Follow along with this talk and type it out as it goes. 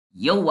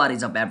Yo, what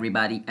is up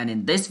everybody, and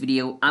in this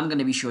video I'm going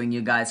to be showing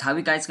you guys how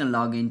you guys can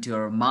log into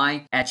your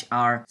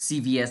MyHr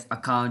CVS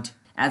account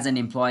as an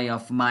employee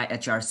of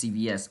MyHr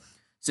CVS.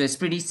 So it's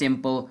pretty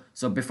simple.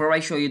 So before I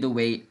show you the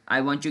way,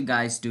 I want you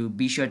guys to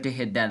be sure to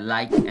hit that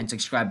like and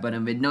subscribe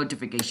button with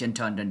notification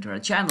turned on to our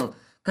channel,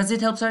 because it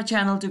helps our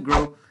channel to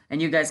grow,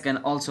 and you guys can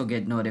also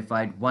get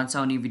notified once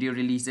our new video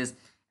releases.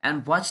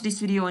 And watch this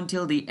video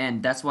until the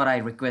end. That's what I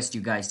request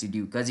you guys to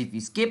do, because if you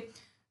skip,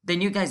 then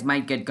you guys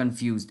might get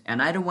confused,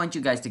 and I don't want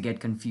you guys to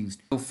get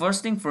confused. So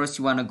first thing first,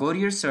 you want to go to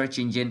your search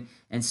engine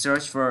and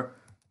search for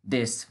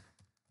this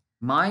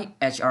MyHr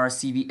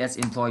CVS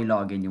employee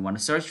login. You want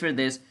to search for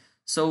this.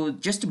 So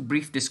just a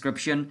brief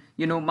description,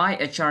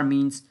 MyHR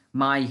means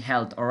my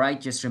health, all right?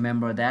 Just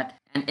remember that.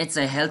 And it's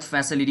a health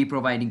facility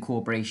providing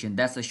corporation.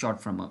 That's the short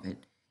form of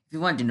it. If you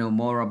want to know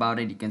more about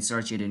it, you can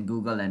search it in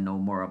Google and know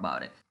more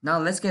about it. Now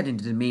let's get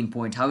into the main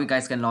point, how you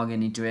guys can log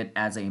in into it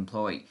as an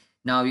employee.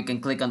 Now you can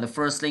click on the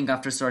first link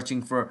after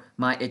searching for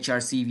MyHr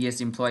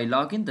CVS employee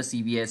login, the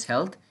CVS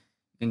Health.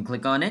 You can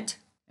click on it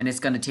and it's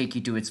going to take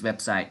you to its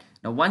website.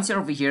 Now once you're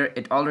over here,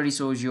 it already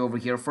shows you over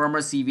here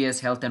former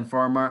CVS Health and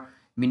former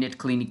Minute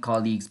Clinic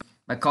colleagues.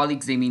 By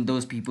colleagues, they mean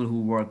those people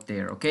who work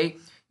there, okay?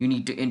 You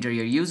need to enter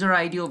your user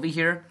ID over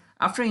here.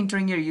 After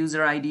entering your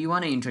user ID, you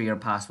want to enter your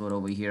password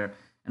over here.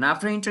 And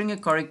after entering a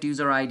correct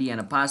user ID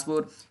and a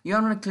password, you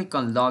want to click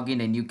on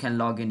login and you can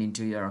log in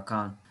into your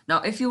account. Now,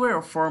 if you were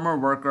a former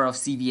worker of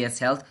CVS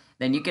Health,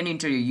 then you can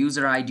enter your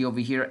user ID over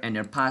here and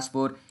your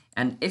password.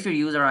 And if your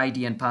user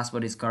ID and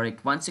password is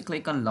correct, once you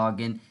click on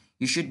login,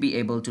 you should be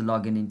able to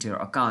log in into your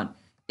account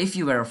if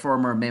you were a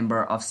former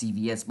member of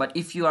CVS. But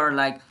if you are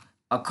like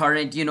a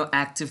current,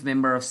 active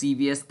member of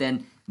CVS,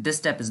 then this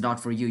step is not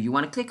for you. You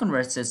want to click on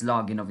where it says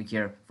login over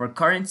here. For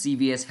current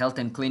CVS Health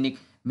and Clinic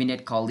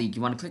Minute colleague,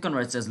 you want to click on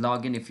where it says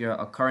login if you're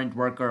a current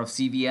worker of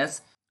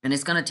CVS, and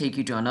it's going to take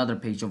you to another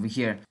page over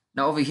here.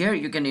 Now over here,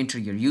 you can enter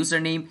your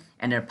username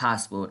and your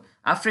password.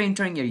 After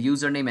entering your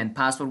username and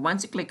password,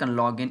 once you click on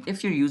login,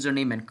 if your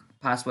username and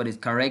password is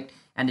correct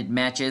and it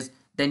matches,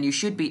 then you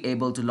should be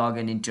able to log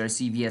in into your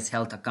CVS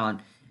Health account.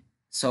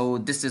 So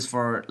this is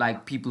for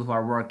like people who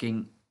are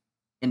working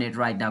in it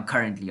right now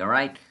currently, all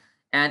right?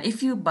 And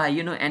if you by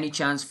any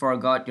chance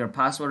forgot your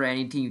password or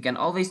anything, you can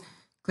always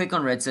click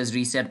on where it says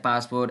reset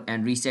password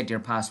and reset your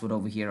password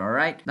over here, all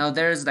right? Now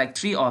there's like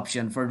three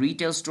options for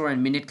retail store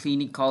and Minute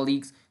Clinic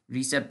colleagues.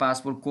 Reset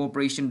password,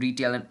 corporation,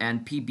 retail,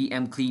 and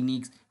PBM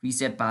clinics,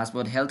 reset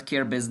password,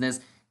 healthcare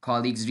business,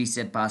 colleagues,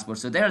 reset password.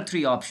 So there are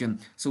three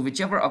options. So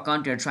whichever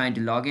account you're trying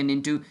to log in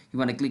into, you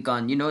want to click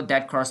on,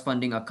 that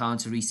corresponding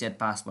account's reset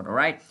password, all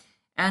right?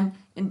 And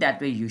in that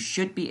way, you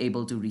should be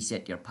able to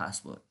reset your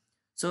password.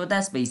 So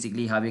that's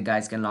basically how you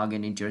guys can log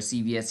in into your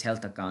CVS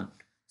Health account.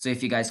 So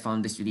if you guys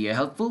found this video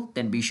helpful,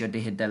 then be sure to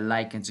hit the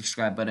like and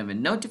subscribe button with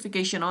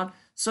notification on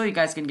so you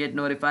guys can get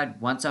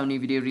notified once our new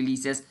video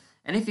releases.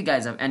 And if you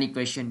guys have any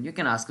question, you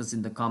can ask us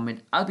in the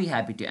comment. I'll be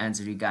happy to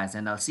answer you guys,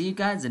 and I'll see you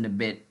guys in a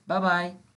bit. Bye bye.